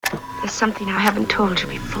There's something I haven't told you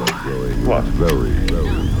before. What?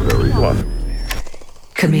 Very what?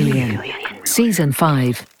 Chameleon. Season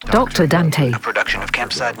 5. Dr. Dante. A production of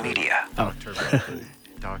Campside Media. Dr.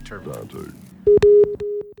 Dante.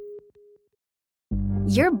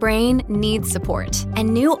 Your brain needs support,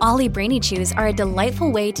 and new Ollie Brainy Chews are a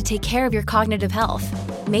delightful way to take care of your cognitive health.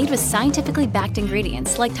 Made with scientifically backed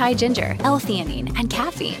ingredients like Thai ginger, L-theanine, and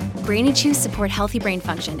caffeine, Brainy Chews support healthy brain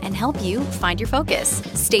function and help you find your focus,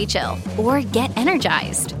 stay chill, or get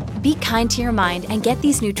energized. Be kind to your mind and get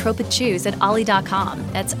these nootropic chews at ollie.com.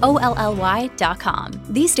 That's OLLY.com.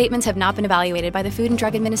 These statements have not been evaluated by the Food and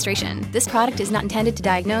Drug Administration. This product is not intended to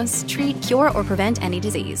diagnose, treat, cure, or prevent any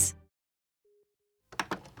disease.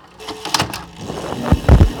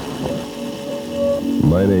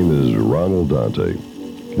 My name is Ronald Dante,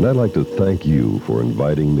 and I'd like to thank you for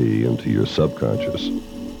inviting me into your subconscious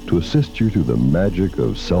to assist you through the magic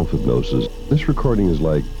of self-hypnosis. This recording is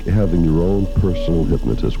like having your own personal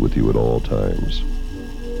hypnotist with you at all times.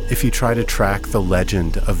 If you try to track the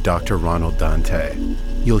legend of Dr. Ronald Dante,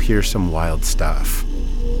 you'll hear some wild stuff.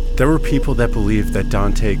 There were people that believed that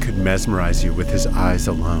Dante could mesmerize you with his eyes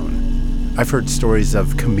alone. I've heard stories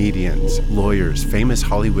of comedians, lawyers, famous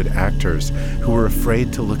Hollywood actors who were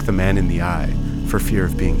afraid to look the man in the eye for fear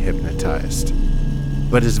of being hypnotized.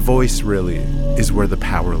 But his voice really is where the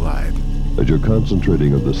power lied. As you're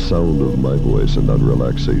concentrating on the sound of my voice and on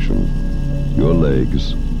relaxation, your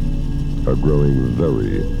legs are growing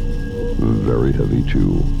very, very heavy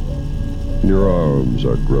too. Your arms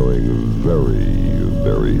are growing very,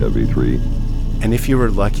 very heavy too. And if you were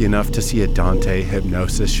lucky enough to see a Dante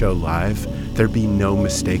hypnosis show live, there'd be no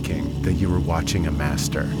mistaking that you were watching a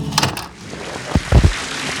master.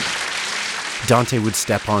 Dante would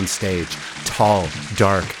step on stage, tall,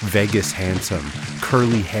 dark, Vegas handsome,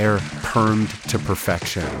 curly hair permed to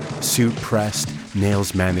perfection, suit pressed,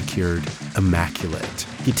 nails manicured, immaculate.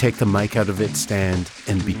 He'd take the mic out of its stand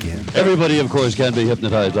and begin. Everybody, of course, can be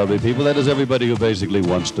hypnotized, lovely people. That is everybody who basically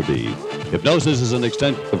wants to be. Hypnosis is an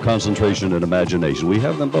extent of concentration and imagination. We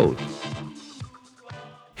have them both.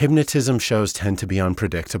 Hypnotism shows tend to be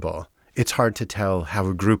unpredictable. It's hard to tell how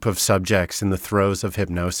a group of subjects in the throes of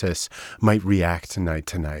hypnosis might react night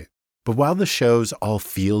to night. But while the shows all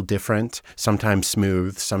feel different, sometimes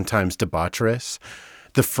smooth, sometimes debaucherous,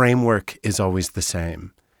 the framework is always the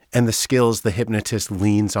same. And the skills the hypnotist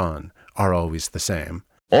leans on are always the same.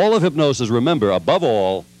 All of hypnosis, remember, above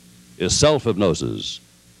all, is self-hypnosis.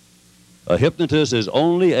 A hypnotist is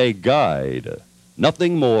only a guide,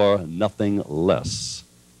 nothing more, nothing less.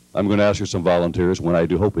 I'm going to ask you some volunteers when I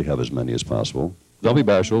do hope we have as many as possible. Don't be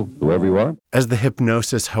bashful, whoever you are. As the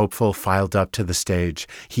hypnosis hopeful filed up to the stage,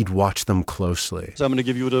 he'd watch them closely. So I'm going to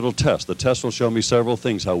give you a little test. The test will show me several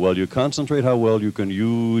things: how well you concentrate, how well you can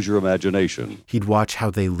use your imagination. He'd watch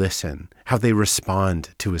how they listen, how they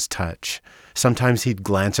respond to his touch. Sometimes he'd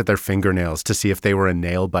glance at their fingernails to see if they were a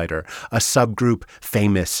nail biter, a subgroup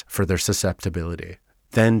famous for their susceptibility.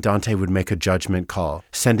 Then Dante would make a judgment call,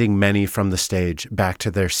 sending many from the stage back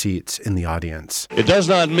to their seats in the audience. It does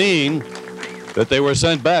not mean that they were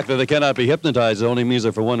sent back, that they cannot be hypnotized. It only means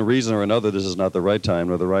that for one reason or another, this is not the right time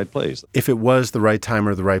or the right place. If it was the right time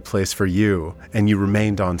or the right place for you, and you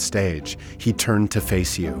remained on stage, he'd turn to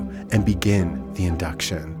face you and begin the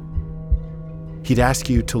induction. He'd ask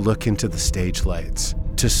you to look into the stage lights,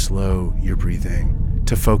 to slow your breathing,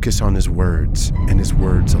 to focus on his words and his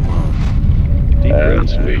words alone. Deep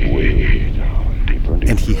breath, way down, deeper and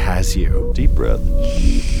deeper. And he has you. Deep breath.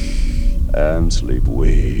 And sleep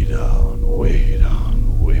way down, way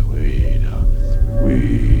down, way down,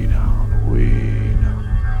 way down, way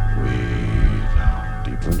down, way down,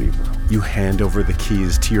 deeper and deeper. You hand over the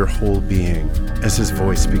keys to your whole being as his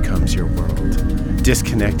voice becomes your world,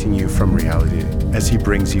 disconnecting you from reality as he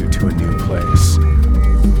brings you to a new place.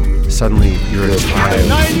 Suddenly, you're a child.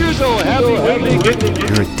 9 years old, happy.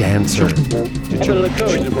 You're a dancer.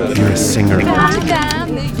 You're a singer.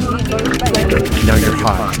 Now you're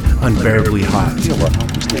hot, unbearably hot.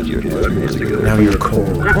 Now you're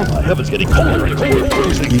cold. Heaven's getting colder and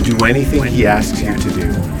colder. You do anything he asks you to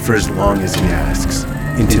do for as long as he asks,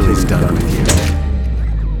 until he's done with you.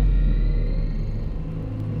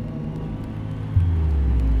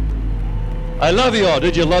 I love you all.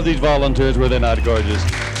 Did you love these volunteers? Were they not gorgeous?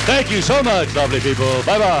 Thank you so much, lovely people.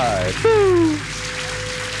 Bye-bye. Woo.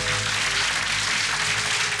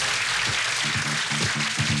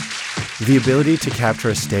 The ability to capture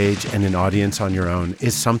a stage and an audience on your own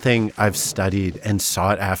is something I've studied and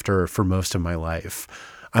sought after for most of my life.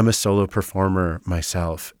 I'm a solo performer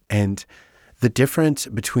myself, and the difference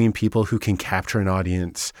between people who can capture an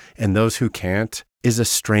audience and those who can't is a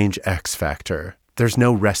strange X factor There's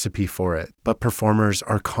no recipe for it, but performers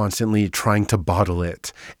are constantly trying to bottle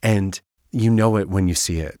it, and you know it when you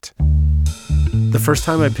see it. The first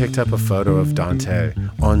time I picked up a photo of Dante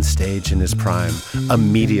on stage in his prime,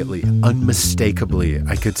 immediately, unmistakably,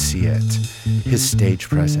 I could see it. His stage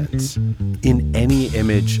presence. In any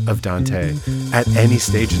image of Dante, at any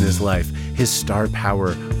stage in his life, his star power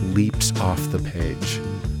leaps off the page.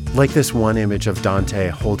 Like this one image of Dante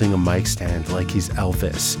holding a mic stand like he's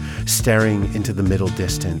Elvis, staring into the middle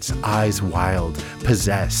distance, eyes wild,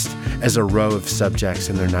 possessed, as a row of subjects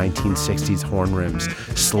in their 1960s horn rims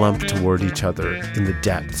slump toward each other in the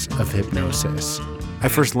depths of hypnosis. I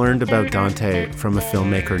first learned about Dante from a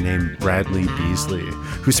filmmaker named Bradley Beasley,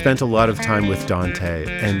 who spent a lot of time with Dante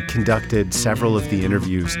and conducted several of the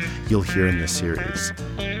interviews you'll hear in this series.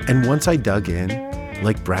 And once I dug in,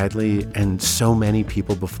 like Bradley and so many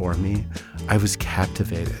people before me, I was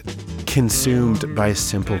captivated, consumed by a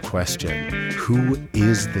simple question: who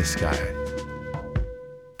is this guy?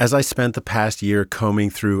 As I spent the past year combing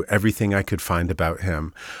through everything I could find about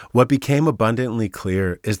him, what became abundantly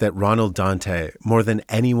clear is that Ronald Dante, more than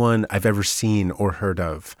anyone I've ever seen or heard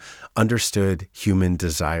of, understood human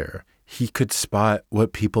desire. He could spot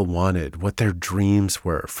what people wanted, what their dreams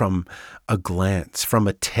were, from a glance, from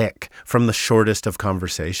a tick, from the shortest of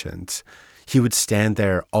conversations. He would stand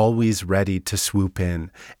there always ready to swoop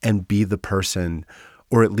in and be the person,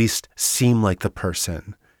 or at least seem like the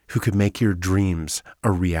person, who could make your dreams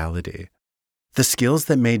a reality. The skills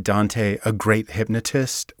that made Dante a great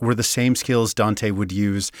hypnotist were the same skills Dante would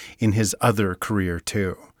use in his other career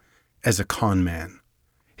too, as a con man.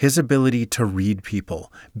 His ability to read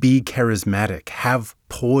people, be charismatic, have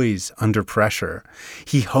poise under pressure.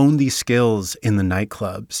 He honed these skills in the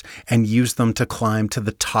nightclubs and used them to climb to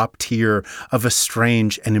the top tier of a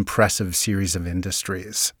strange and impressive series of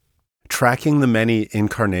industries. Tracking the many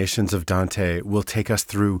incarnations of Dante will take us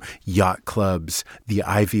through yacht clubs, the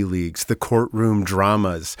Ivy Leagues, the courtroom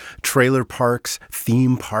dramas, trailer parks,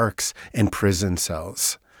 theme parks, and prison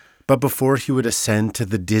cells. But before he would ascend to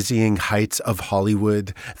the dizzying heights of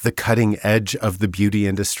Hollywood, the cutting edge of the beauty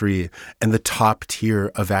industry, and the top tier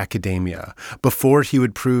of academia, before he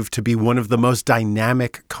would prove to be one of the most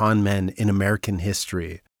dynamic con men in American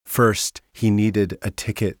history, first he needed a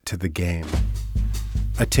ticket to the game.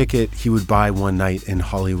 A ticket he would buy one night in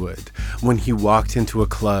Hollywood when he walked into a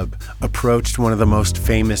club, approached one of the most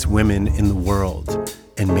famous women in the world,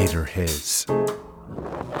 and made her his.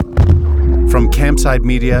 From Campside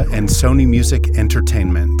Media and Sony Music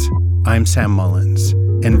Entertainment, I'm Sam Mullins,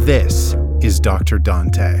 and this is Dr.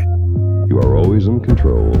 Dante. You are always in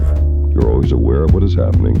control. You're always aware of what is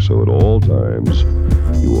happening, so at all times,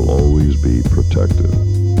 you will always be protected.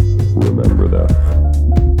 Remember that.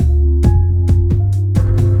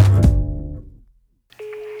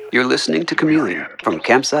 You're listening to Chameleon from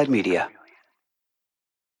Campside Media.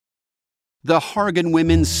 The Hargan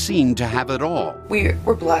women seemed to have it all. We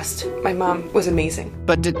were blessed. My mom was amazing.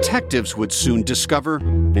 But detectives would soon discover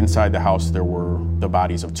inside the house there were the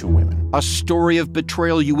bodies of two women. A story of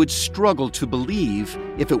betrayal you would struggle to believe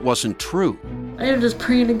if it wasn't true. I am just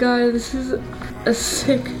praying to God, this is a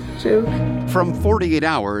sick joke. From 48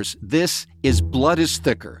 Hours, this is Blood is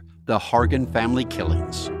Thicker, the Hargan family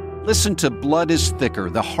killings. Listen to Blood is Thicker,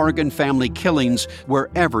 the Hargan family killings,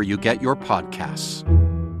 wherever you get your podcasts.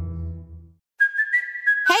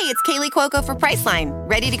 Hey, it's Kaylee Cuoco for Priceline.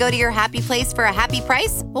 Ready to go to your happy place for a happy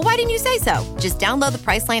price? Well, why didn't you say so? Just download the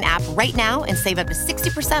Priceline app right now and save up to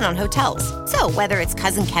 60% on hotels. So whether it's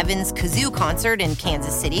Cousin Kevin's Kazoo Concert in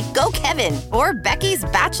Kansas City, go Kevin, or Becky's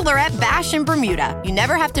Bachelorette Bash in Bermuda, you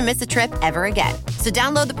never have to miss a trip ever again. So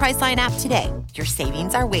download the Priceline app today. Your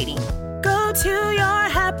savings are waiting. Go to your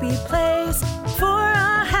happy place for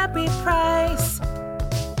a happy price.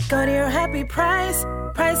 Go to your happy price,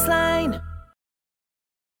 Priceline.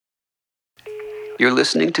 You're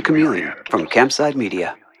listening to Chameleon from Campside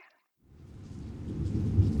Media.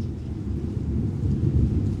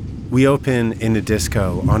 We open in a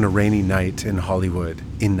disco on a rainy night in Hollywood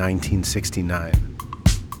in 1969.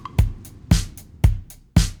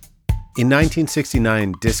 In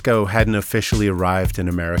 1969, disco hadn't officially arrived in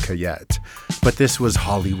America yet, but this was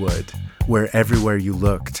Hollywood, where everywhere you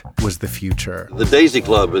looked was the future. The Daisy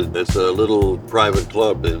Club, it's a little private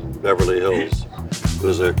club in Beverly Hills. It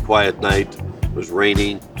was a quiet night. It was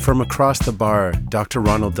raining. From across the bar, Dr.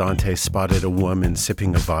 Ronald Dante spotted a woman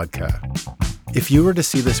sipping a vodka. If you were to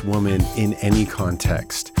see this woman in any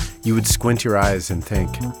context, you would squint your eyes and think,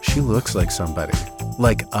 she looks like somebody.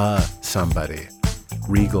 Like somebody.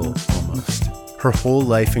 Regal, almost. Her whole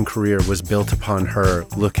life and career was built upon her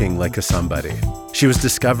looking like a somebody. She was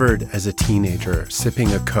discovered as a teenager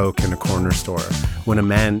sipping a Coke in a corner store when a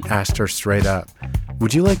man asked her straight up,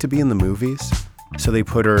 "Would you like to be in the movies?" So they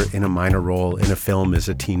put her in a minor role in a film as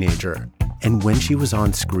a teenager. And when she was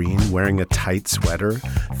on screen wearing a tight sweater,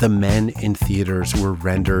 the men in theaters were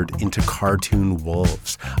rendered into cartoon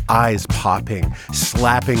wolves, eyes popping,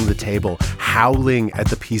 slapping the table, howling at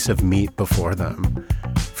the piece of meat before them.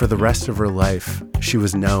 For the rest of her life, she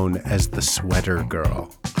was known as the Sweater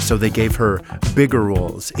Girl. So they gave her bigger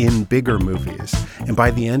roles in bigger movies. And by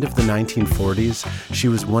the end of the 1940s, she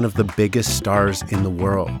was one of the biggest stars in the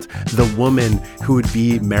world. The woman who would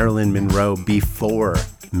be Marilyn Monroe before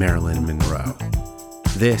Marilyn Monroe.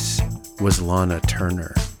 This was Lana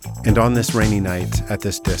Turner. And on this rainy night at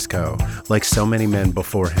this disco, like so many men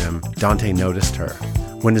before him, Dante noticed her.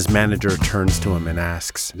 When his manager turns to him and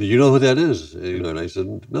asks, "Do you know who that is?" And I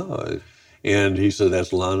said, "No." And he said,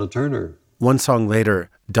 "That's Lana Turner." One song later,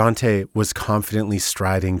 Dante was confidently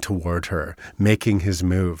striding toward her, making his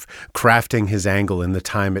move, crafting his angle in the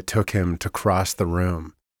time it took him to cross the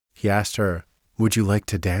room. He asked her, "Would you like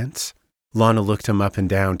to dance?" Lana looked him up and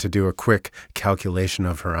down to do a quick calculation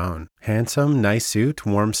of her own. Handsome, nice suit,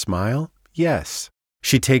 warm smile? Yes.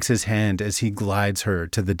 She takes his hand as he glides her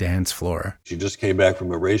to the dance floor. She just came back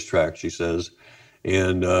from a racetrack, she says,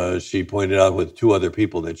 and she pointed out with 2 other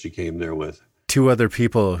people that she came there with. 2 other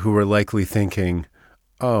people who were likely thinking,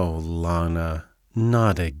 "Oh, Lana,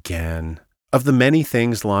 not again." Of the many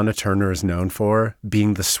things Lana Turner is known for,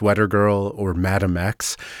 being the Sweater Girl or Madam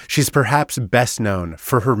X, she's perhaps best known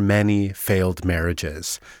for her many failed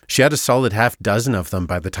marriages. She had a solid half dozen of them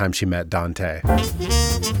by the time she met Dante.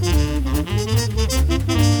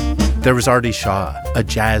 There was Artie Shaw, a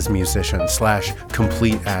jazz musician /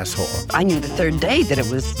 complete asshole. I knew the third day that it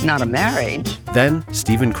was not a marriage. Then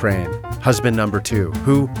Stephen Crane, husband number 2,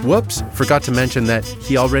 who, whoops, forgot to mention that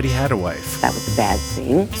he already had a wife. That was a bad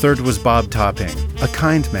thing. Third was Bob Topping, a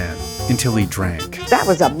kind man, until he drank. That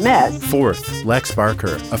was a mess. Fourth, Lex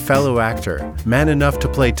Barker, a fellow actor, man enough to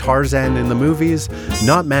play Tarzan in the movies,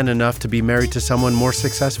 not man enough to be married to someone more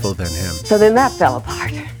successful than him. So then that fell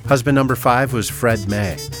apart. Husband number 5 was Fred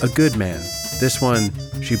May, a good man. This one,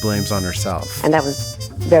 she blames on herself. And that was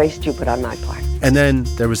very stupid on my part. And then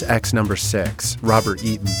there was ex number 6, Robert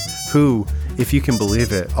Eaton, who, if you can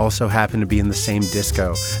believe it, also happened to be in the same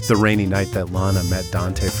disco the rainy night that Lana met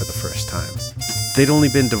Dante for the first time. They'd only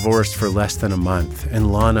been divorced for less than a month,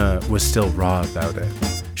 and Lana was still raw about it.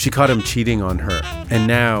 She caught him cheating on her, and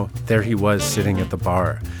now there he was sitting at the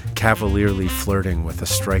bar, cavalierly flirting with a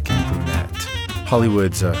striking brunette.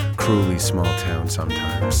 Hollywood's a cruelly small town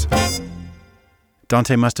sometimes.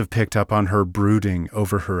 Dante must have picked up on her brooding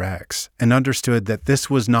over her ex and understood that this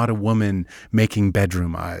was not a woman making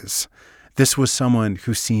bedroom eyes. This was someone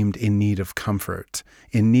who seemed in need of comfort,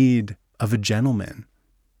 in need of a gentleman.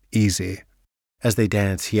 Easy. As they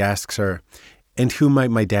dance, he asks her, "And who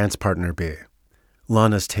might my dance partner be?"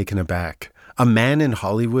 Lana's taken aback. A man in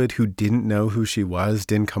Hollywood who didn't know who she was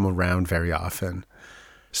didn't come around very often.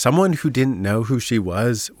 Someone who didn't know who she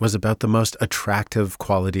was about the most attractive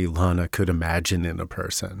quality Lana could imagine in a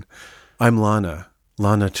person. "I'm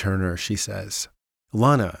Lana Turner," she says.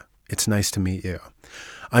 "Lana, it's nice to meet you.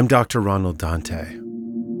 I'm Dr. Ronald Dante."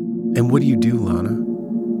 "And what do you do, Lana?"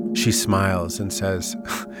 She smiles and says,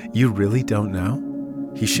 "You really don't know?"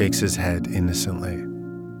 He shakes his head innocently.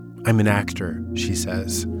 "I'm an actor," she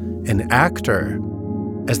says. "An actor?"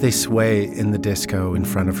 As they sway in the disco in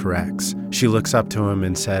front of her ex, she looks up to him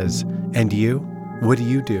and says, "And you? What do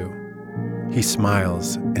you do?" He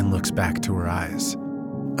smiles and looks back to her eyes.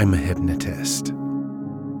 "I'm a hypnotist."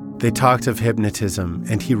 They talked of hypnotism,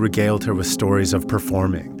 and he regaled her with stories of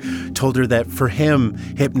performing, told her that for him,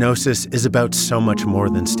 hypnosis is about so much more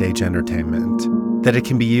than stage entertainment, that it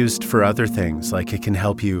can be used for other things, like it can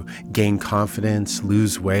help you gain confidence,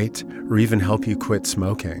 lose weight, or even help you quit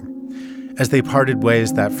smoking. As they parted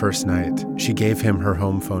ways that first night, she gave him her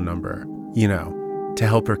home phone number, to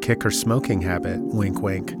help her kick her smoking habit, wink,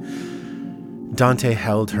 wink. Dante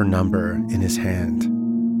held her number in his hand.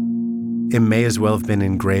 It may as well have been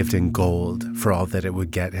engraved in gold for all that it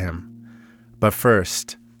would get him. But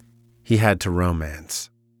first, he had to romance.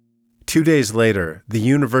 2 days later, the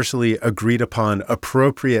universally agreed upon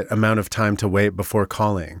appropriate amount of time to wait before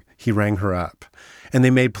calling, he rang her up, and they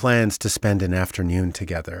made plans to spend an afternoon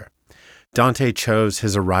together. Dante chose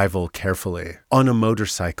his arrival carefully, on a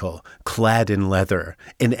motorcycle, clad in leather,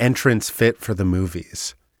 an entrance fit for the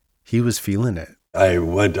movies. He was feeling it. I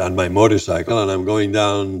went on my motorcycle, and I'm going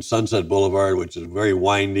down Sunset Boulevard, which is a very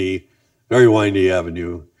windy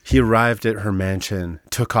avenue. He arrived at her mansion,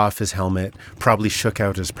 took off his helmet, probably shook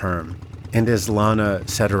out his perm. And as Lana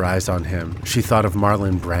set her eyes on him, she thought of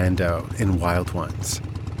Marlon Brando in Wild Ones.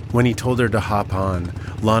 When he told her to hop on,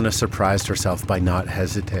 Lana surprised herself by not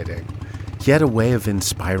hesitating. He had a way of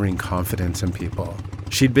inspiring confidence in people.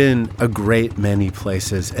 She'd been a great many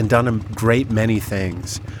places and done a great many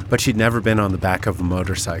things, but she'd never been on the back of a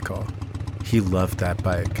motorcycle. He loved that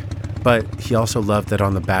bike, but he also loved that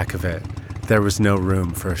on the back of it, there was no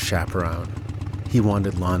room for a chaperone. He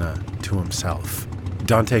wanted Lana to himself.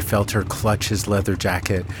 Dante felt her clutch his leather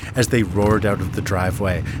jacket as they roared out of the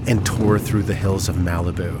driveway and tore through the hills of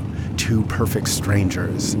Malibu, two perfect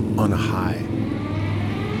strangers on a high.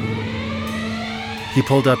 He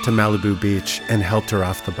pulled up to Malibu Beach and helped her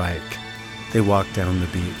off the bike. They walked down the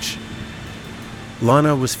beach.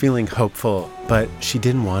 Lana was feeling hopeful, but she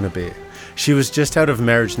didn't want to be. She was just out of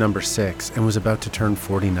marriage number 6 and was about to turn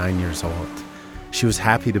 49 years old. She was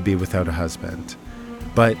happy to be without a husband.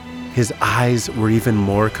 But his eyes were even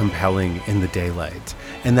more compelling in the daylight,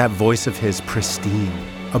 and that voice of his pristine,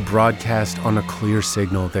 a broadcast on a clear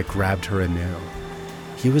signal that grabbed her anew.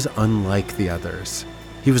 He was unlike the others.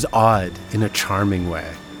 He was odd in a charming way.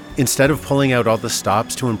 Instead of pulling out all the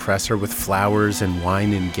stops to impress her with flowers and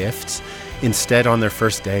wine and gifts, instead on their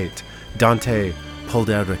first date, Dante pulled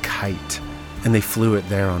out a kite and they flew it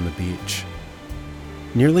there on the beach.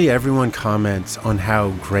 Nearly everyone comments on how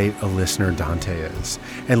great a listener Dante is,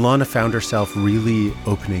 and Lana found herself really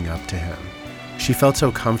opening up to him. She felt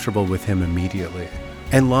so comfortable with him immediately,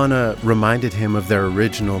 and Lana reminded him of their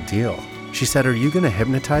original deal. She said, "Are you going to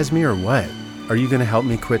hypnotize me or what? Are you going to help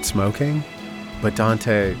me quit smoking?" But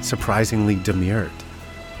Dante surprisingly demurred.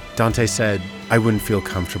 Dante said, "I wouldn't feel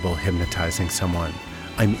comfortable hypnotizing someone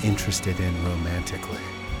I'm interested in romantically."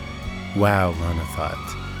 Wow, Lana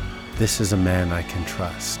thought. This is a man I can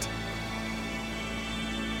trust.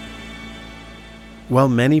 While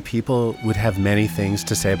many people would have many things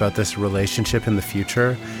to say about this relationship in the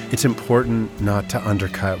future, it's important not to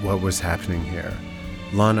undercut what was happening here.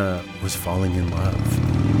 Lana was falling in love.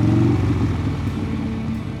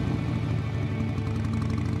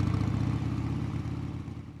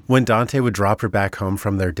 When Dante would drop her back home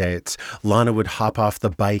from their dates, Lana would hop off the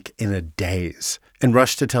bike in a daze and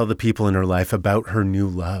rush to tell the people in her life about her new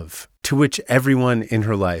love. To which everyone in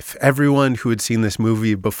her life, everyone who had seen this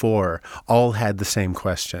movie before, all had the same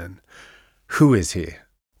question. Who is he?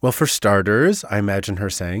 Well, for starters, I imagine her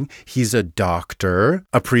saying, he's a doctor,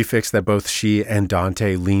 a prefix that both she and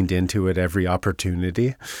Dante leaned into at every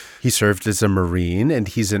opportunity. He served as a Marine, and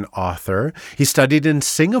he's an author. He studied in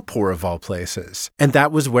Singapore, of all places. And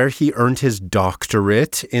that was where he earned his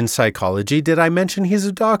doctorate in psychology. Did I mention he's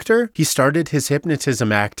a doctor? He started his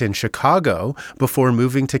hypnotism act in Chicago before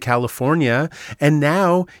moving to California, and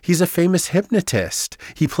now he's a famous hypnotist.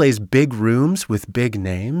 He plays big rooms with big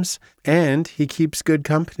names, and he keeps good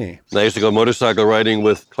company. I used to go motorcycle riding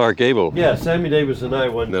with Clark Gable. Yeah, Sammy Davis and I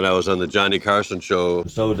went. And then I was on the Johnny Carson show.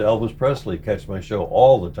 So did Elvis Presley catch my show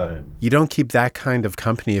all the time. You don't keep that kind of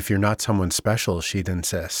company if you're not someone special, she'd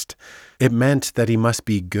insist. It meant that he must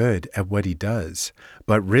be good at what he does.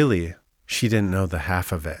 But really, she didn't know the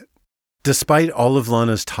half of it. Despite all of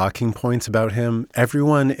Lana's talking points about him,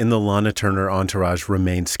 everyone in the Lana Turner entourage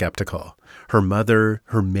remained skeptical. Her mother,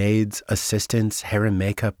 her maids, assistants, hair and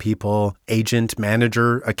makeup people, agent,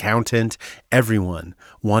 manager, accountant, everyone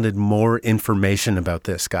wanted more information about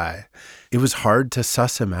this guy. It was hard to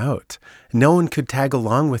suss him out. No one could tag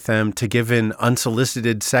along with them to give an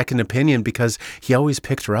unsolicited second opinion because he always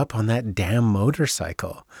picked her up on that damn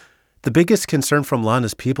motorcycle. The biggest concern from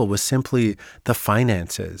Lana's people was simply the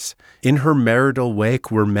finances. In her marital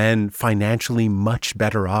wake were men financially much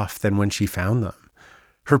better off than when she found them.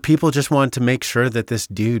 Her people just wanted to make sure that this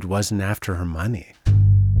dude wasn't after her money.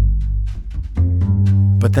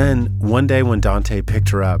 But then, one day when Dante picked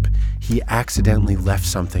her up, he accidentally left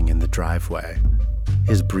something in the driveway.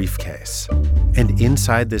 His briefcase. And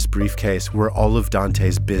inside this briefcase were all of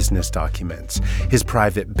Dante's business documents, his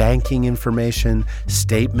private banking information,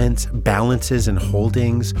 statements, balances, and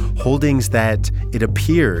holdings that, it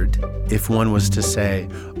appeared, if one was to say,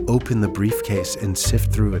 open the briefcase and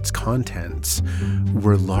sift through its contents,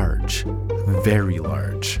 were large, very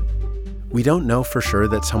large. We don't know for sure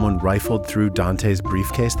that someone rifled through Dante's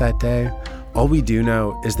briefcase that day. All we do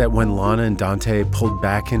know is that when Lana and Dante pulled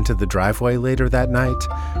back into the driveway later that night,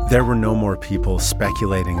 there were no more people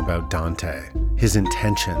speculating about Dante, his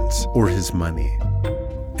intentions, or his money.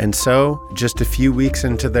 And so, just a few weeks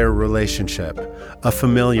into their relationship, a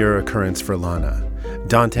familiar occurrence for Lana,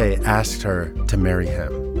 Dante asked her to marry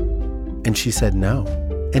him. And she said no.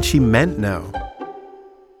 And she meant no.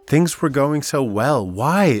 Things were going so well.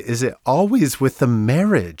 Why is it always with the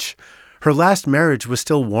marriage? Her last marriage was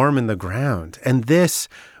still warm in the ground, and this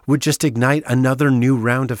would just ignite another new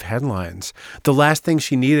round of headlines. The last thing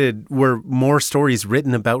she needed were more stories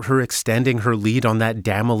written about her extending her lead on that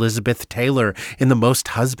damn Elizabeth Taylor in the Most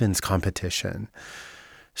Husbands competition.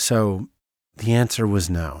 So the answer was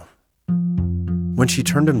no. When she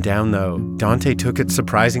turned him down, though, Dante took it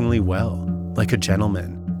surprisingly well, like a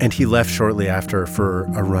gentleman, and he left shortly after for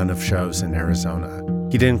a run of shows in Arizona.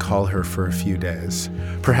 He didn't call her for a few days,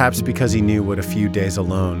 perhaps because he knew what a few days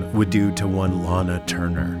alone would do to one Lana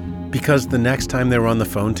Turner. Because the next time they were on the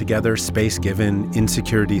phone together, space given,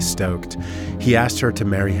 insecurity stoked, he asked her to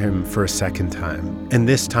marry him for a second time. And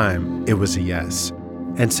this time, it was a yes.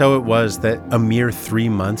 And so it was that a mere 3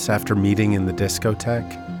 months after meeting in the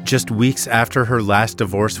discotheque, just weeks after her last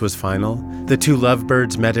divorce was final, the two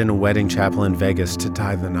lovebirds met in a wedding chapel in Vegas to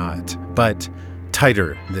tie the knot. But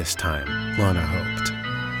tighter this time, Lana hoped.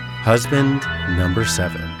 Husband number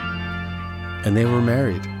 7. And they were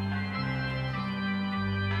married.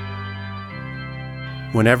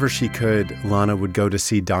 Whenever she could, Lana would go to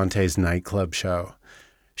see Dante's nightclub show.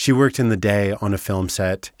 She worked in the day on a film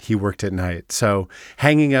set, he worked at night, so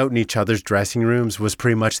hanging out in each other's dressing rooms was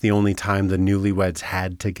pretty much the only time the newlyweds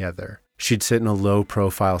had together. She'd sit in a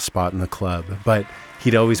low-profile spot in the club, but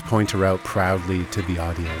he'd always point her out proudly to the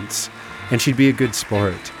audience. And she'd be a good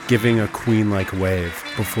sport, giving a queen-like wave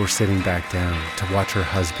before sitting back down to watch her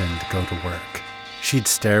husband go to work. She'd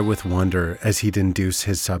stare with wonder as he'd induce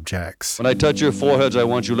his subjects. When I touch your foreheads, I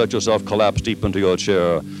want you to let yourself collapse deep into your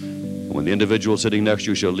chair. And when the individual sitting next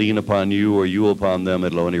to you shall lean upon you or you upon them,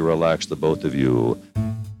 it'll only relax the both of you.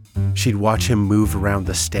 She'd watch him move around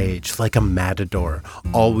the stage like a matador,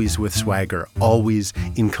 always with swagger, always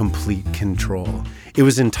in complete control. It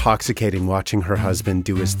was intoxicating watching her husband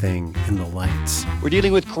do his thing in the lights. We're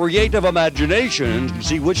dealing with creative imaginations to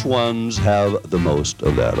see which ones have the most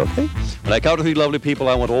of that, okay? When I count to 3, lovely people,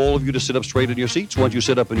 I want all of you to sit up straight in your seats. Once you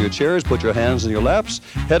sit up in your chairs, put your hands in your laps,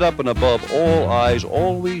 head up and above, all eyes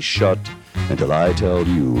always shut until I tell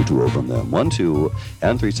you to open them. 1, 2,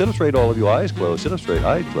 and 3. Sit up straight, all of you, eyes closed. Sit up straight,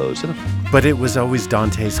 eyes closed. Sit up. But it was always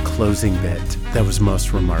Dante's closing bit that was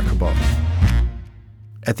most remarkable.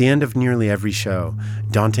 At the end of nearly every show,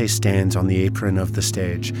 Dante stands on the apron of the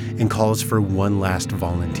stage and calls for one last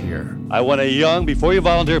volunteer. I want a young, before you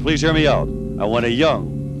volunteer, please hear me out. I want a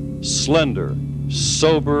young, slender,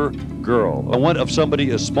 sober girl. I want of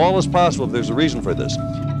somebody as small as possible if there's a reason for this.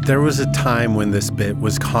 There was a time when this bit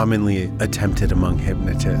was commonly attempted among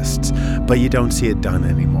hypnotists, but you don't see it done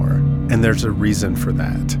anymore. And there's a reason for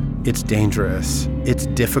that. It's dangerous, it's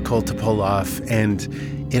difficult to pull off, and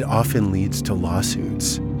it often leads to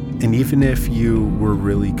lawsuits. And even if you were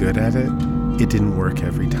really good at it, it didn't work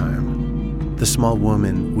every time. The small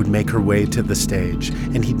woman would make her way to the stage,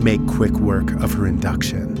 and he'd make quick work of her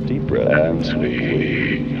induction. Deep breath and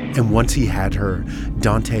sweet. And once he had her,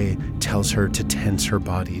 Dante tells her to tense her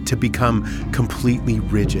body, to become completely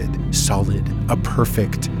rigid, solid, a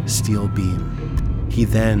perfect steel beam. He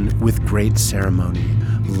then, with great ceremony,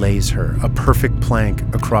 lays her, a perfect plank,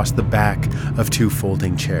 across the back of 2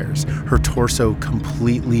 folding chairs, her torso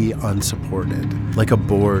completely unsupported, like a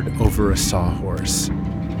board over a sawhorse.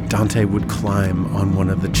 Dante would climb on one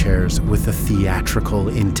of the chairs with a theatrical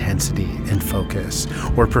intensity and focus,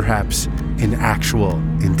 or perhaps an actual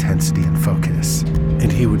intensity and focus,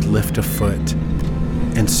 and he would lift a foot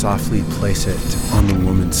and softly place it on the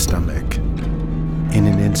woman's stomach. In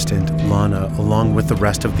an instant, Lana, along with the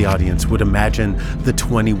rest of the audience, would imagine the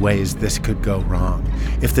 20 ways this could go wrong.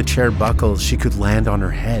 If the chair buckles, she could land on her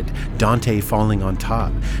head, Dante falling on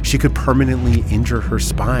top. She could permanently injure her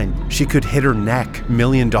spine. She could hit her neck, $1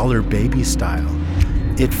 Million Baby style.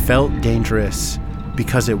 It felt dangerous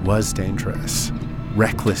because it was dangerous,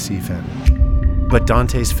 reckless even. But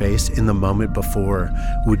Dante's face in the moment before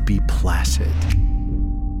would be placid.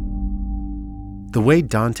 The way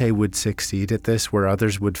Dante would succeed at this where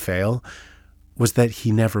others would fail was that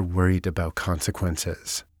he never worried about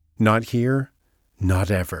consequences. Not here,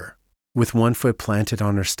 not ever. With 1 foot planted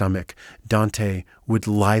on her stomach, Dante would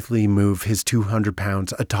lithely move his 200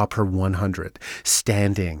 pounds atop her 100,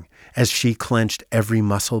 standing as she clenched every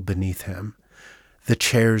muscle beneath him. The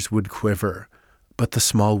chairs would quiver, but the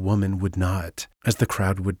small woman would not, as the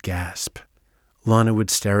crowd would gasp. Lana would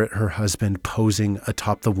stare at her husband posing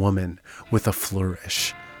atop the woman with a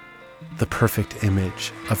flourish, the perfect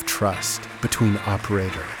image of trust between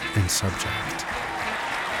operator and subject.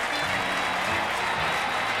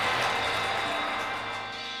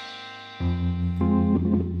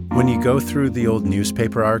 When you go through the old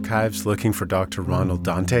newspaper archives looking for Dr. Ronald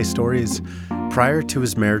Dante stories, prior to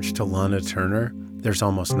his marriage to Lana Turner, there's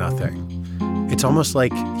almost nothing. It's It's almost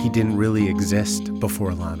like he didn't really exist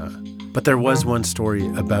before Lana. But there was one story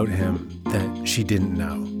about him that she didn't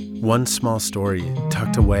know. One small story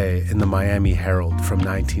tucked away in the Miami Herald from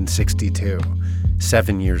 1962,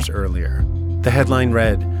 7 years earlier. The headline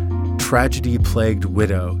read, "Tragedy-plagued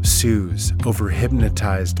widow sues over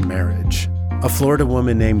hypnotized marriage." A Florida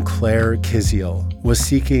woman named Claire Kiziel was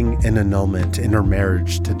seeking an annulment in her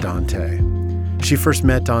marriage to Dante. She first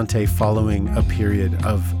met Dante following a period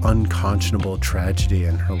of unconscionable tragedy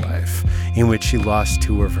in her life, in which she lost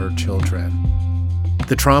 2 of her children.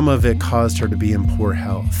 The trauma of it caused her to be in poor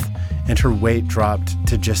health, and her weight dropped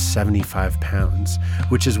to just 75 pounds,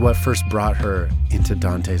 which is what first brought her into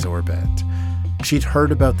Dante's orbit. She'd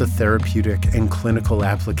heard about the therapeutic and clinical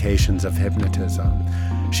applications of hypnotism.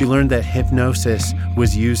 She learned that hypnosis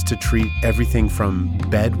was used to treat everything from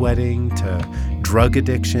bedwetting to drug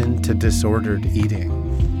addiction to disordered eating.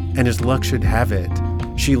 And as luck should have it,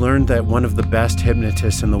 she learned that one of the best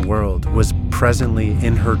hypnotists in the world was presently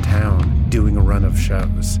in her town doing a run of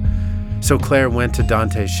shows. So Claire went to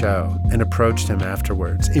Dante's show and approached him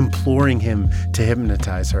afterwards, imploring him to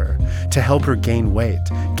hypnotize her, to help her gain weight,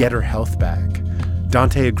 get her health back.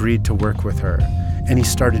 Dante agreed to work with her, and he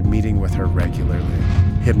started meeting with her regularly,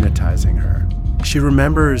 hypnotizing her. She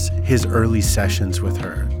remembers his early sessions with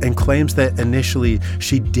her and claims that initially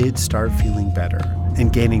she did start feeling better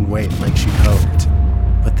and gaining weight like she'd hoped.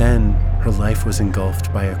 But then her life was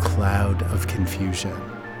engulfed by a cloud of confusion.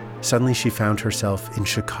 Suddenly she found herself in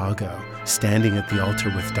Chicago, standing at the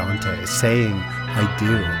altar with Dante, saying, "I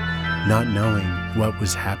do," not knowing what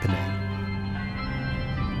was happening.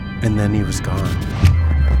 And then he was gone.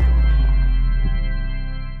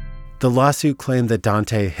 The lawsuit claimed that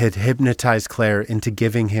Dante had hypnotized Claire into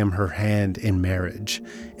giving him her hand in marriage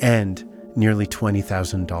and nearly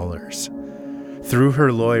 $20,000. Through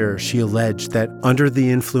her lawyer, she alleged that under the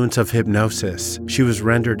influence of hypnosis, she was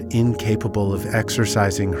rendered incapable of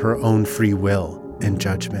exercising her own free will and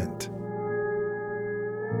judgment.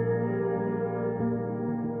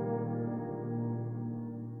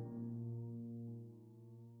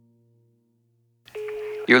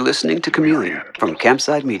 You're listening to Chameleon from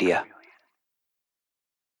Campside Media.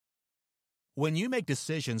 When you make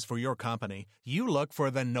decisions for your company, you look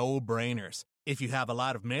for the no-brainers. If you have a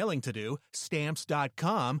lot of mailing to do,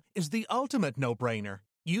 Stamps.com is the ultimate no-brainer.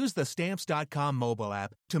 Use the Stamps.com mobile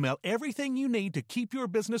app to mail everything you need to keep your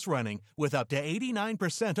business running with up to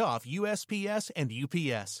 89% off USPS and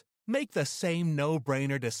UPS. Make the same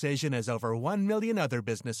no-brainer decision as over 1 million other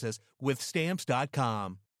businesses with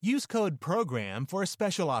Stamps.com. Use code PROGRAM for a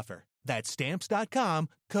special offer. That's Stamps.com,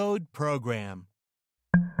 code PROGRAM.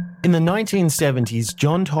 In the 1970s,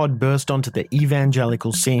 John Todd burst onto the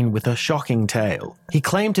evangelical scene with a shocking tale. He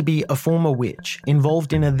claimed to be a former witch,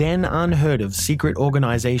 involved in a then unheard-of secret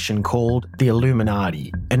organization called the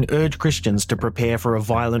Illuminati, and urged Christians to prepare for a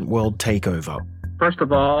violent world takeover. First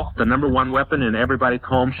of all, the number one weapon in everybody's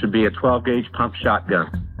home should be a 12-gauge pump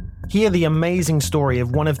shotgun. Hear the amazing story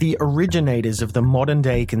of one of the originators of the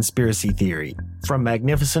modern-day conspiracy theory. From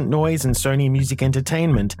Magnificent Noise and Sony Music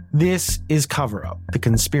Entertainment, this is Cover Up, the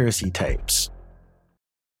Conspiracy Tapes.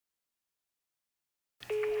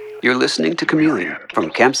 You're listening to Chameleon from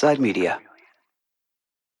Campside Media.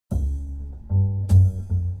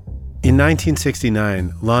 In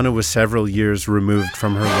 1969, Lana was several years removed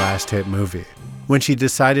from her last hit movie, when she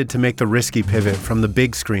decided to make the risky pivot from the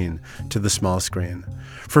big screen to the small screen.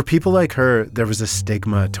 For people like her, there was a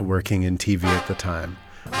stigma to working in TV at the time.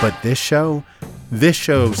 But this show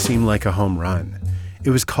seemed like a home run.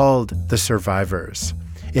 It was called The Survivors.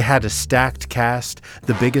 It had a stacked cast,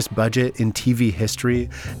 the biggest budget in TV history,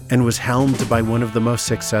 and was helmed by one of the most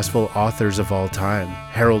successful authors of all time,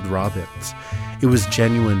 Harold Robbins. It was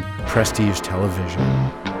genuine prestige television.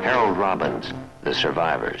 Harold Robbins, The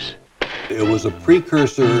Survivors. It was a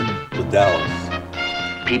precursor to Dallas.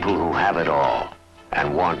 People who have it all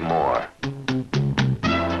and want more.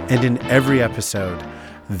 And in every episode,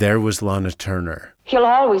 there was Lana Turner. He'll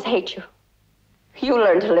always hate you. You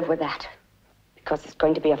learn to live with that. Because it's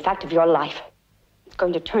going to be a fact of your life. It's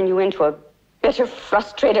going to turn you into a bitter,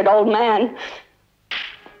 frustrated old man.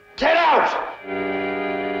 Get out!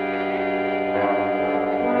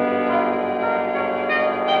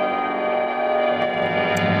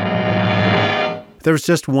 There was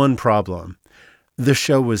just one problem. The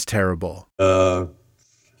show was terrible.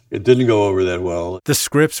 It didn't go over that well. The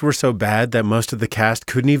scripts were so bad that most of the cast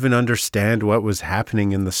couldn't even understand what was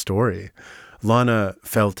happening in the story. Lana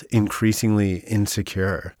felt increasingly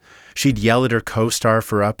insecure. She'd yell at her co-star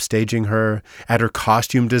for upstaging her, at her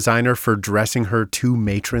costume designer for dressing her too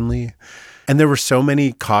matronly. And there were so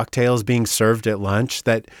many cocktails being served at lunch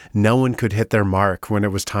that no one could hit their mark when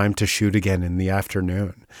it was time to shoot again in the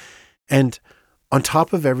afternoon. And on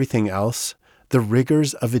top of everything else, the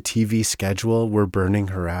rigors of a TV schedule were burning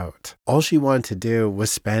her out. All she wanted to do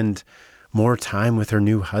was spend more time with her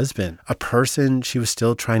new husband, a person she was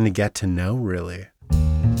still trying to get to know, really.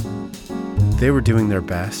 They were doing their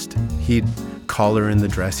best. He'd call her in the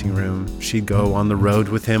dressing room. She'd go on the road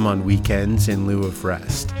with him on weekends in lieu of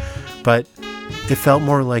rest. But it felt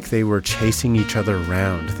more like they were chasing each other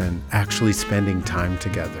around than actually spending time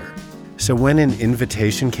together. So when an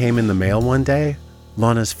invitation came in the mail one day,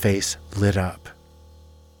 Lana's face lit up.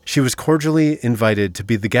 She was cordially invited to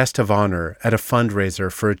be the guest of honor at a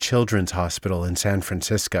fundraiser for a children's hospital in San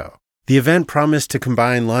Francisco. The event promised to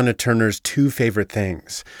combine Lana Turner's two favorite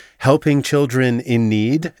things, helping children in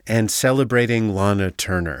need and celebrating Lana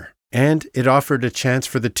Turner. And it offered a chance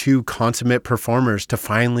for the two consummate performers to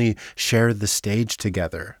finally share the stage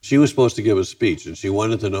together. She was supposed to give a speech, and she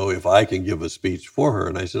wanted to know if I can give a speech for her.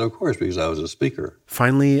 And I said, of course, because I was a speaker.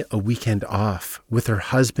 Finally, a weekend off with her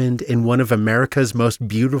husband in one of America's most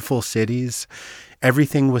beautiful cities.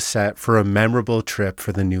 Everything was set for a memorable trip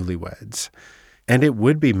for the newlyweds. And it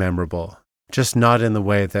would be memorable, just not in the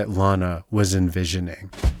way that Lana was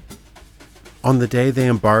envisioning. On the day they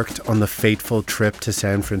embarked on the fateful trip to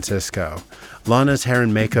San Francisco, Lana's hair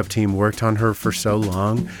and makeup team worked on her for so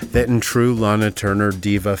long that in true Lana Turner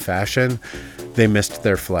diva fashion, they missed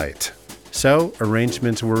their flight. So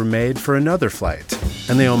arrangements were made for another flight,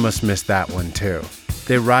 and they almost missed that one too.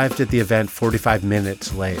 They arrived at the event 45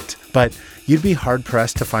 minutes late, but you'd be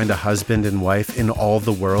hard-pressed to find a husband and wife in all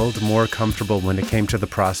the world more comfortable when it came to the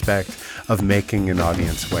prospect of making an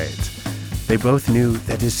audience wait. They both knew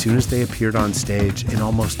that as soon as they appeared on stage in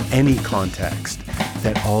almost any context,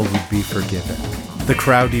 that all would be forgiven. The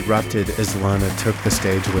crowd erupted as Lana took the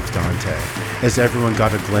stage with Dante, as everyone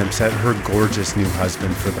got a glimpse at her gorgeous new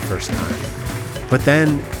husband for the first time. But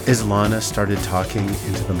then, as Lana started talking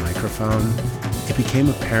into the microphone, it became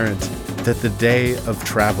apparent that the day of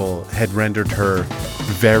travel had rendered her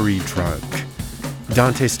very drunk.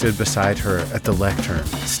 Dante stood beside her at the lectern,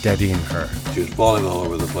 steadying her. She was falling all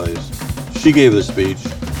over the place. She gave the speech,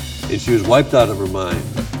 and she was wiped out of her mind.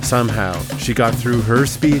 Somehow, she got through her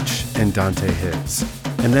speech and Dante his.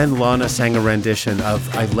 And then Lana sang a rendition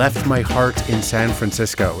of I Left My Heart in San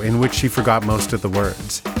Francisco, in which she forgot most of the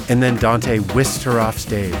words. And then Dante whisked her off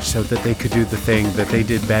stage so that they could do the thing that they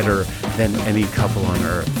did better than any couple on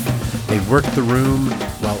earth. They worked the room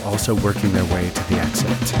while also working their way to the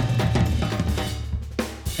exit.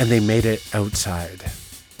 And they made it outside.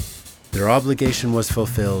 Their obligation was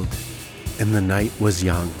fulfilled, and the night was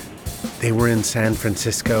young. They were in San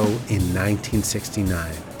Francisco in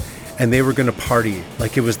 1969, and they were going to party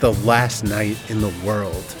like it was the last night in the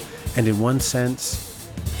world. And in one sense,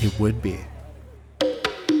 it would be.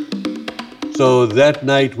 So that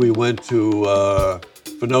night we went to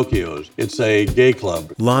Pinocchio's. It's a gay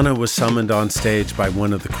club. Lana was summoned on stage by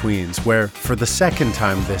one of the queens, where for the second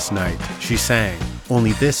time this night, she sang.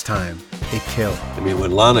 Only this time, it killed. I mean,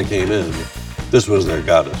 when Lana came in, this was their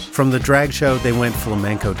goddess. From the drag show, they went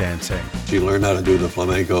flamenco dancing. She learned how to do the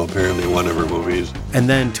flamenco, apparently in one of her movies. And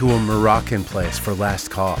then to a Moroccan place for last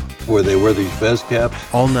call. Where they wear these fez caps.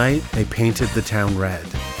 All night, they painted the town red.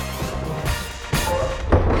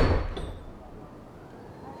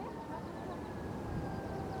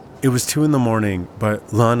 It was 2 a.m,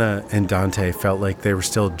 but Lana and Dante felt like they were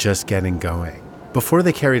still just getting going. Before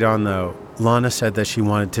they carried on, though, Lana said that she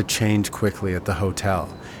wanted to change quickly at the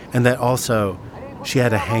hotel, and that also she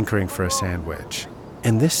had a hankering for a sandwich.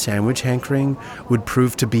 And this sandwich hankering would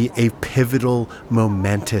prove to be a pivotal,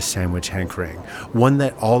 momentous sandwich hankering, one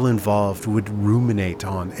that all involved would ruminate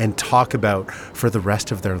on and talk about for the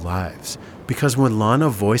rest of their lives. Because when Lana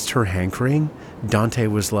voiced her hankering, Dante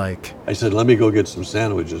was like, I said, let me go get some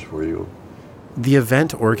sandwiches for you. The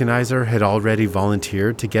event organizer had already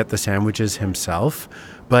volunteered to get the sandwiches himself,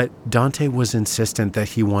 but Dante was insistent that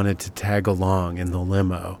he wanted to tag along in the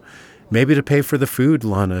limo. Maybe to pay for the food,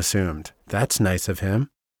 Lana assumed. That's nice of him.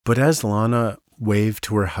 But as Lana waved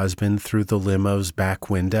to her husband through the limo's back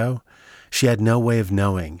window, she had no way of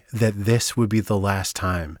knowing that this would be the last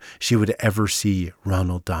time she would ever see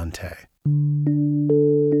Ronald Dante.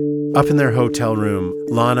 Up in their hotel room,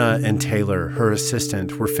 Lana and Taylor, her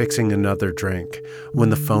assistant, were fixing another drink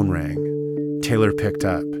when the phone rang. Taylor picked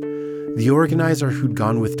up. The organizer who'd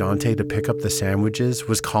gone with Dante to pick up the sandwiches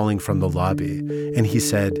was calling from the lobby, and he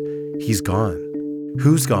said, "He's gone."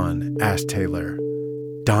 "Who's gone?" asked Taylor.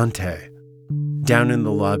 "Dante." Down in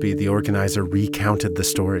the lobby, the organizer recounted the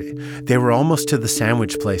story. They were almost to the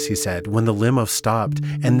sandwich place, he said, when the limo stopped,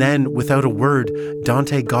 and then, without a word,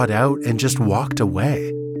 Dante got out and just walked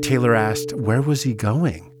away. Taylor asked, where was he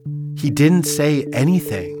going? He didn't say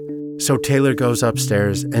anything. So Taylor goes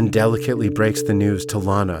upstairs and delicately breaks the news to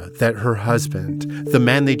Lana that her husband, the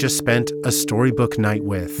man they just spent a storybook night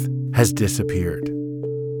with, has disappeared.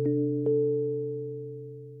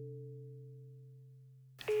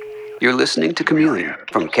 You're listening to Chameleon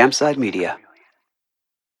from Campside Media.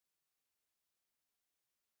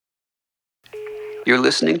 You're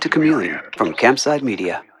listening to Chameleon from Campside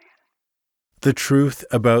Media. The truth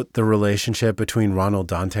about the relationship between Ronald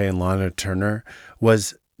Dante and Lana Turner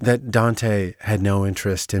was that Dante had no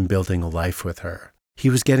interest in building a life with her. He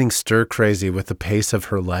was getting stir-crazy with the pace of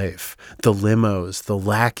her life, the limos, the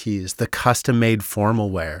lackeys, the custom-made formal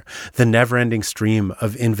wear, the never-ending stream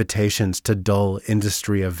of invitations to dull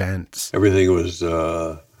industry events. Everything was,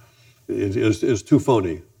 it was too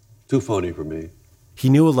phony for me. He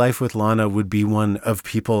knew a life with Lana would be one of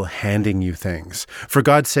people handing you things. For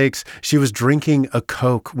God's sakes, she was drinking a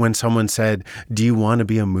Coke when someone said, "Do you want to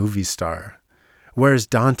be a movie star?" Whereas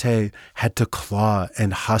Dante had to claw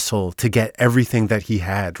and hustle to get everything that he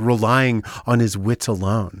had, relying on his wits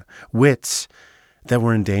alone. Wits that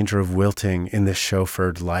were in danger of wilting in this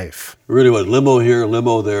chauffeured life. It really was limo here,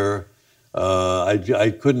 limo there.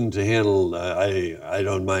 I couldn't handle, I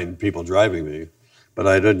don't mind people driving me, but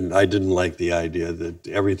I didn't like the idea that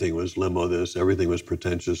everything was limo this, everything was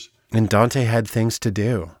pretentious. And Dante had things to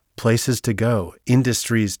do, places to go,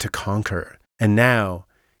 industries to conquer. And now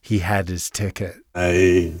he had his ticket.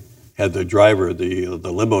 I had the driver, the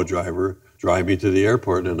limo driver, drive me to the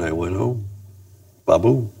airport, and I went home.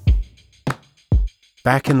 Ba-boom.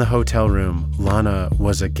 Back in the hotel room, Lana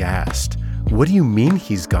was aghast. What do you mean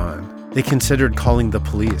he's gone? They considered calling the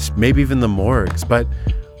police, maybe even the morgues, but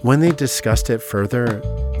when they discussed it further,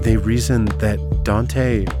 they reasoned that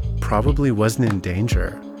Dante probably wasn't in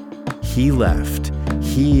danger. He left.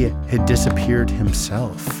 He had disappeared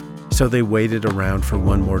himself. So they waited around for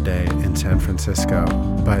one more day in San Francisco,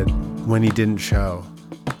 but when he didn't show,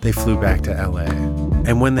 they flew back to LA.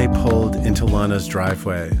 And when they pulled into Lana's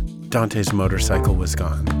driveway, Dante's motorcycle was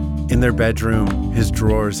gone. In their bedroom, his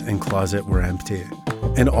drawers and closet were empty,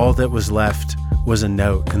 and all that was left was a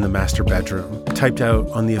note in the master bedroom, typed out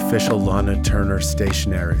on the official Lana Turner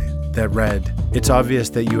stationery, that read, "It's obvious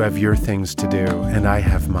that you have your things to do, and I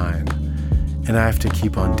have mine, and I have to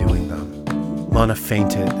keep on doing them." Lana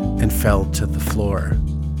fainted and fell to the floor.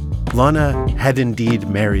 Lana had indeed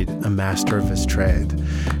married a master of his trade.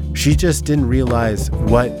 She just didn't realize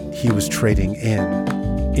what he was trading in.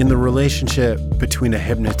 In the relationship between a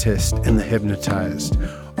hypnotist and the hypnotized,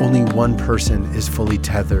 only one person is fully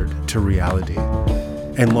tethered to reality.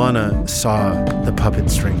 And Lana saw the puppet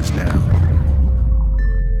strings now.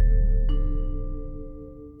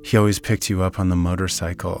 He always picked you up on the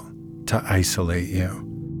motorcycle to isolate you.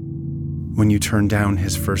 When you turned down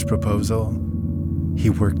his first proposal, he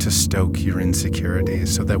worked to stoke your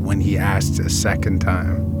insecurities so that when he asked a second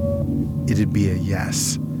time, it'd be a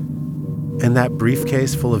yes. And that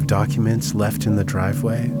briefcase full of documents left in the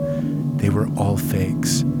driveway, they were all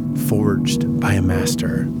fakes, forged by a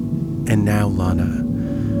master. And now, Lana,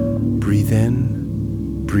 breathe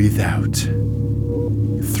in, breathe out.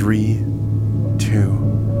 3, 2,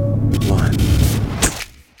 1.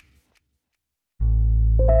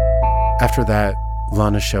 After that,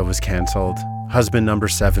 Lana's show was canceled, husband number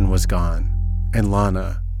 7 was gone, and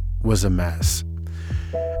Lana was a mess.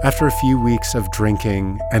 After a few weeks of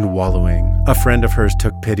drinking and wallowing, a friend of hers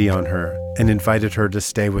took pity on her and invited her to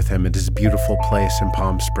stay with him at his beautiful place in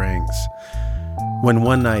Palm Springs. When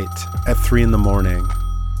one night, at 3 a.m,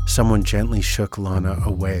 someone gently shook Lana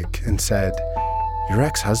awake and said, "Your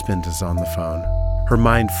ex-husband is on the phone." Her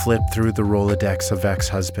mind flipped through the Rolodex of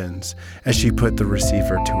ex-husbands as she put the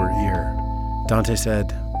receiver to her ear. Dante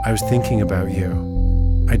said, "I was thinking about you.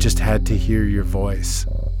 I just had to hear your voice."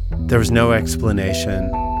 There was no explanation,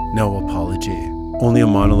 no apology, only a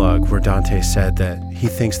monologue where Dante said that he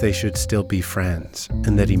thinks they should still be friends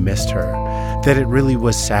and that he missed her, that it really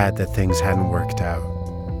was sad that things hadn't worked out.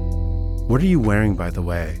 "What are you wearing, by the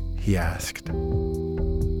way?" he asked.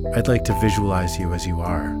 "I'd like to visualize you as you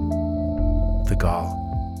are." The gall.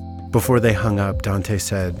 Before they hung up, Dante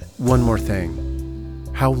said, "One more thing.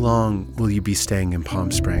 How long will you be staying in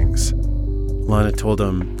Palm Springs?" Lana told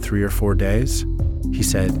him 3 or 4 days. He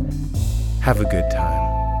said, "Have a good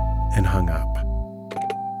time," and hung up.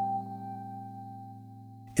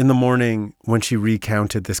 In the morning, when she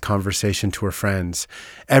recounted this conversation to her friends,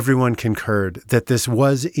 everyone concurred that this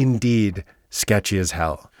was indeed sketchy as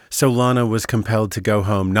hell. So Lana was compelled to go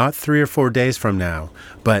home not 3 or 4 days from now,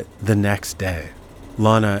 but the next day.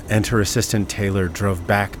 Lana and her assistant Taylor drove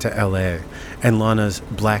back to L.A., and Lana's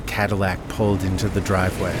black Cadillac pulled into the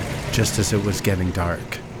driveway just as it was getting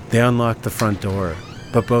dark. They unlocked the front door,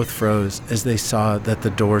 but both froze as they saw that the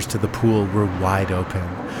doors to the pool were wide open,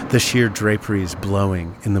 the sheer draperies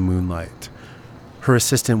blowing in the moonlight. Her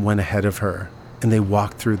assistant went ahead of her, and they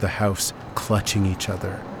walked through the house clutching each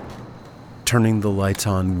other, turning the lights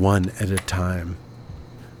on one at a time.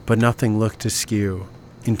 But nothing looked askew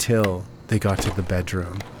until they got to the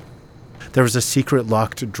bedroom. There was a secret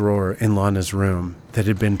locked drawer in Lana's room that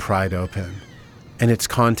had been pried open, and its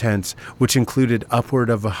contents, which included upward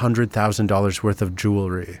of $100,000 worth of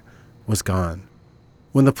jewelry, was gone.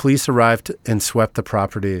 When the police arrived and swept the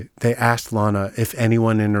property, they asked Lana if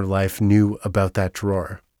anyone in her life knew about that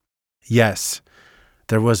drawer. Yes,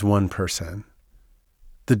 there was one person.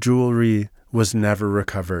 The jewelry was never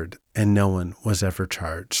recovered, and no one was ever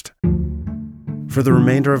charged. For the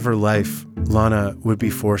remainder of her life, Lana would be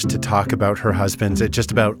forced to talk about her husbands at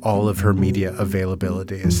just about all of her media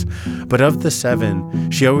availabilities. But of the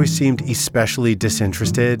 7, she always seemed especially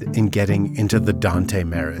disinterested in getting into the Dante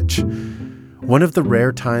marriage. One of the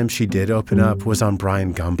rare times she did open up was on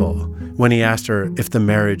Brian Gumbel, when he asked her if the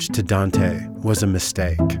marriage to Dante was a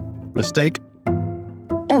mistake. Mistake?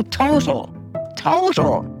 Oh, total.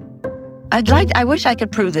 I wish I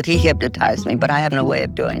could prove that he hypnotized me, but I have no way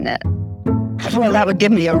of doing that. Well, that would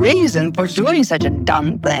give me a reason for doing such a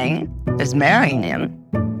dumb thing as marrying him,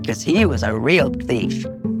 because he was a real thief.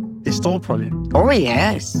 He stole from you? Oh,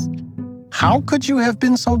 yes. How could you have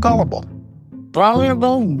been so gullible?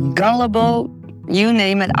 Vulnerable, gullible, you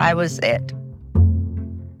name it, I was it.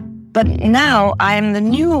 But now I am the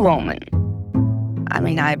new woman. I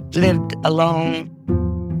mean, I've lived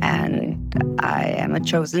alone, and I am a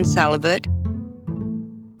chosen celibate.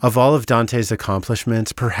 Of all of Dante's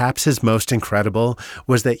accomplishments, perhaps his most incredible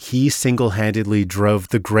was that he single-handedly drove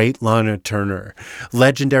the great Lana Turner,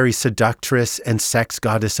 legendary seductress and sex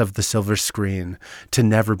goddess of the silver screen, to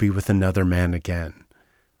never be with another man again.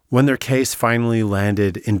 When their case finally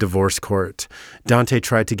landed in divorce court, Dante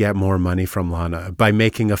tried to get more money from Lana by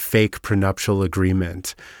making a fake prenuptial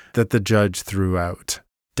agreement that the judge threw out.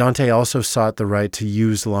 Dante also sought the right to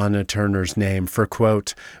use Lana Turner's name for,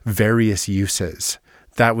 quote, various uses.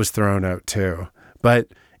 That was thrown out too, but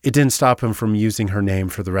it didn't stop him from using her name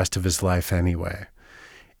for the rest of his life anyway.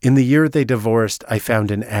 In the year they divorced, I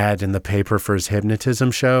found an ad in the paper for his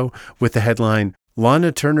hypnotism show with the headline,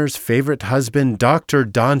 Lana Turner's favorite husband, Dr.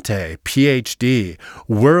 Dante, Ph.D.,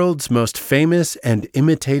 world's most famous and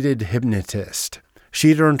imitated hypnotist.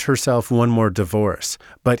 She'd earned herself one more divorce,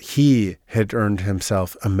 but he had earned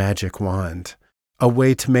himself a magic wand. A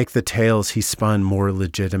way to make the tales he spun more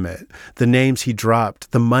legitimate, the names he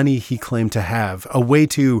dropped, the money he claimed to have, a way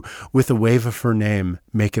to, with a wave of her name,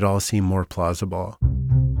 make it all seem more plausible.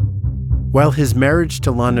 While his marriage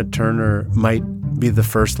to Lana Turner might be the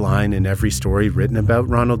first line in every story written about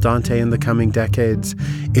Ronald Dante in the coming decades,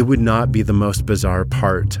 it would not be the most bizarre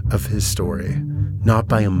part of his story, not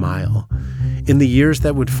by a mile. In the years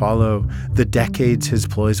that would follow, the decades his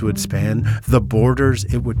ploys would span, the borders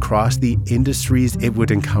it would cross, the industries it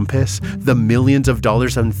would encompass, the millions of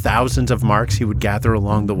dollars and thousands of marks he would gather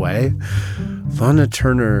along the way, Lana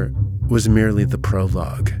Turner was merely the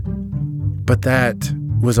prologue. But that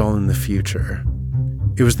was all in the future.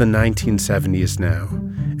 It was the 1970s now,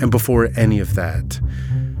 and before any of that,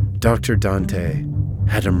 Dr. Dante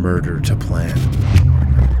had a murder to plan.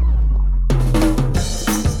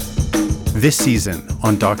 This season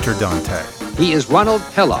on Dr. Dante. He is Ronald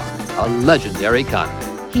Pella, a legendary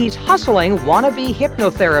convict. He's hustling wannabe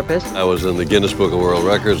hypnotherapists. I was in the Guinness Book of World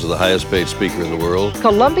Records as the highest paid speaker in the world.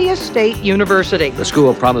 Columbia State University. The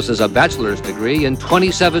school promises a bachelor's degree in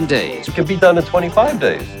 27 days. It can be done in 25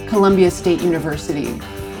 days. Columbia State University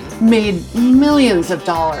made millions of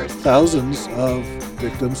dollars. Thousands of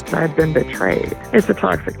victims. I've been betrayed. It's a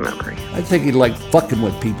toxic memory. I think he liked fucking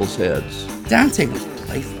with people's heads. Dante was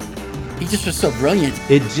playful. He just was so brilliant.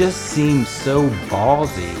 It just seems so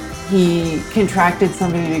ballsy. He contracted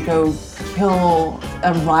somebody to go kill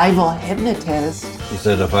a rival hypnotist. He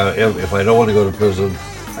said, if I don't want to go to prison,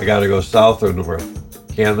 I got to go south or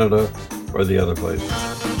north, Canada or the other place.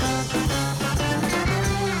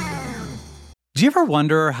 Do you ever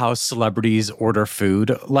wonder how celebrities order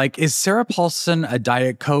food? Like, is Sarah Paulson a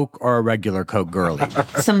Diet Coke or a regular Coke girlie?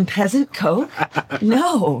 Some peasant Coke?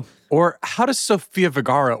 No. Or how does Sofia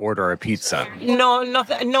Vergara order a pizza? No,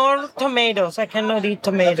 nothing, no tomatoes. I cannot eat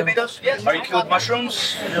tomatoes. Yes. Are you cool with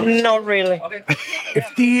mushrooms? Not really. If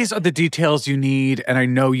these are the details you need, and I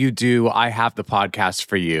know you do, I have the podcast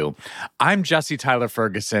for you. I'm Jesse Tyler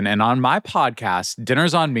Ferguson, and on my podcast,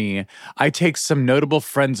 Dinners on Me, I take some notable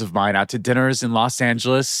friends of mine out to dinners in Los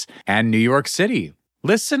Angeles and New York City.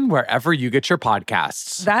 Listen wherever you get your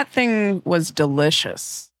podcasts. That thing was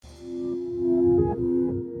delicious.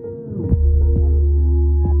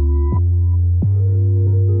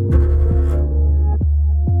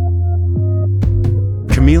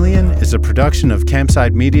 Chameleon is a production of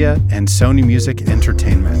Campside Media and Sony Music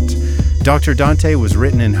Entertainment. Dr. Dante was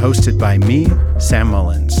written and hosted by me, Sam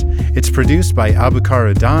Mullins. It's produced by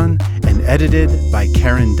Abukar Udan and edited by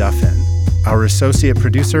Karen Duffin. Our associate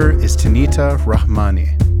producer is Tanita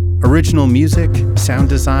Rahmani. Original music, sound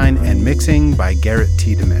design, and mixing by Garrett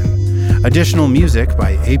Tiedemann. Additional music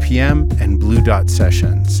by APM and Blue Dot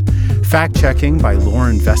Sessions. Fact-checking by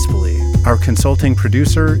Lauren Vespoli. Our consulting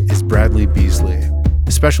producer is Bradley Beasley.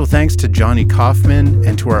 Special thanks to Johnny Kaufman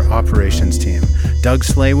and to our operations team, Doug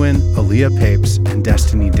Slaywin, Aaliyah Papes, and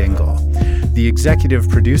Destiny Dingle. The executive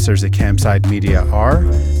producers at Campside Media are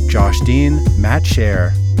Josh Dean, Matt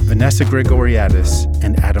Scher, Vanessa Gregoriadis,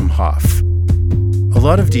 and Adam Hoff. A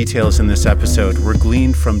lot of details in this episode were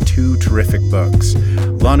gleaned from two terrific books.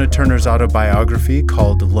 Lana Turner's autobiography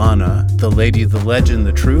called Lana, The Lady, the Legend,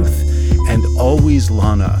 the Truth, and Always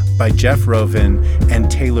Lana by Jeff Rovin and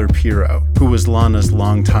Taylor Piro, who was Lana's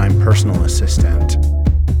longtime personal assistant.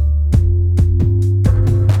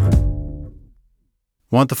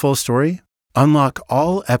 Want the full story? Unlock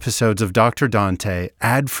all episodes of Dr. Dante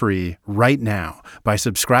ad-free right now by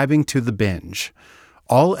subscribing to The Binge.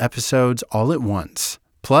 All episodes all at once.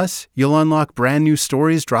 Plus, you'll unlock brand new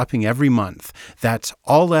stories dropping every month. That's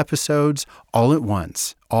all episodes all at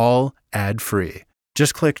once, all ad-free.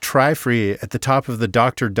 Just click Try Free at the top of the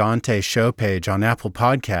Dr. Dante show page on Apple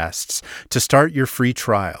Podcasts to start your free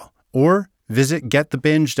trial. Or visit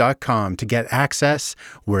getthebinge.com to get access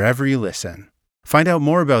wherever you listen. Find out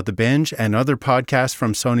more about The Binge and other podcasts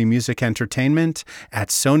from Sony Music Entertainment at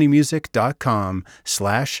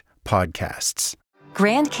sonymusic.com/podcasts.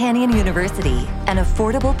 Grand Canyon University, an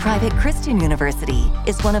affordable private Christian university,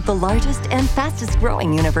 is one of the largest and fastest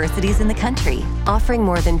growing universities in the country, offering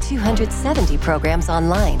more than 270 programs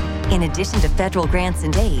online. In addition to federal grants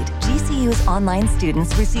and aid, GCU's online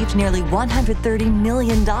students received nearly $130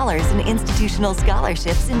 million in institutional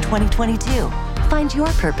scholarships in 2022. Find your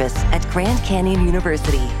purpose at Grand Canyon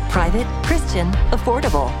University. Private, Christian,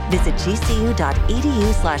 affordable. Visit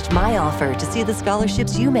gcu.edu/myoffer to see the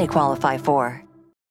scholarships you may qualify for.